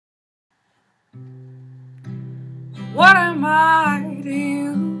What am I to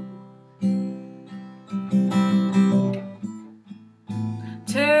you?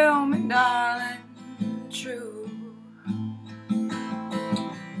 Tell me, darling, true.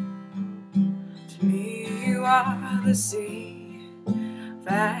 To me you are the sea,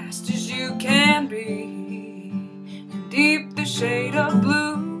 fast as you can be, deep the shade of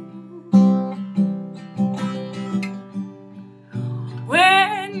blue.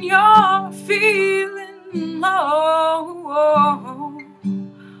 When you're feeling low,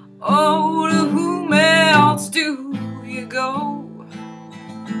 oh, to whom else do you go?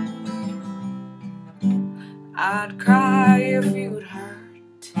 I'd cry if you'd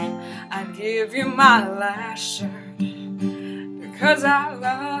hurt, I'd give you my last shirt, because I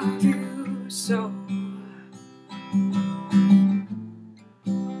love you so.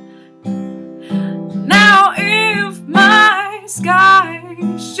 Now if my sky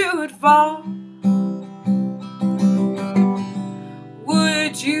should fall,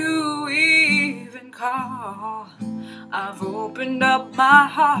 would you even call? I've opened up my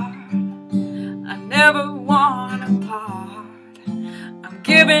heart, I never want a part. I'm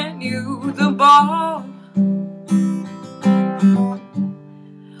giving you the ball.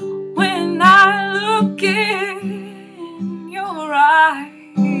 When I look in your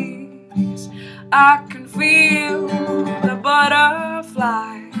eyes, I can feel the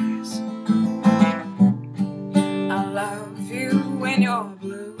butterflies. I love you when you're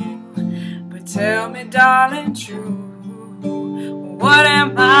blue, but tell me, darling, true, what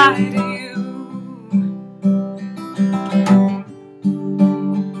am I to you?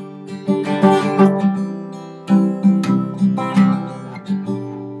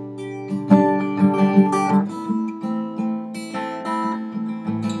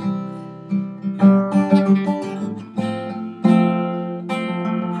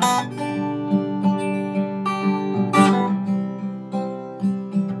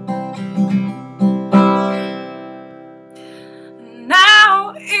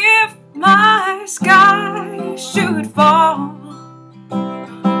 Now if my sky should fall,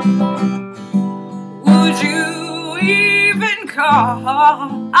 would you even call?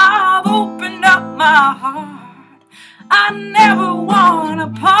 I've opened up my heart, I never want a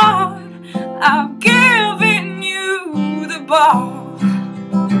part. I've given you the ball.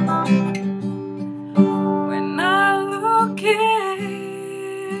 When I look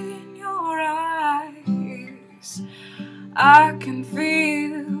in your eyes, I can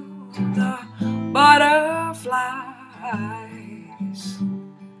feel the butterflies.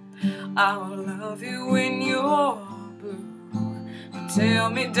 I will love you when you're blue, but tell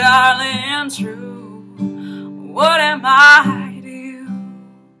me, darling, true, what am I to you?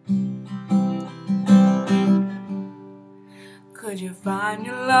 Could you find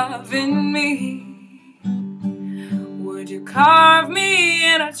your love in me? Would you carve me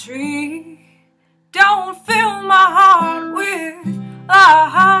in a tree? Don't fill my heart with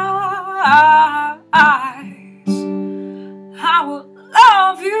lies. I will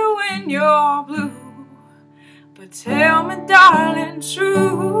love you when you're blue, but tell me, darling,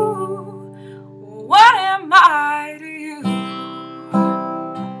 true, what am I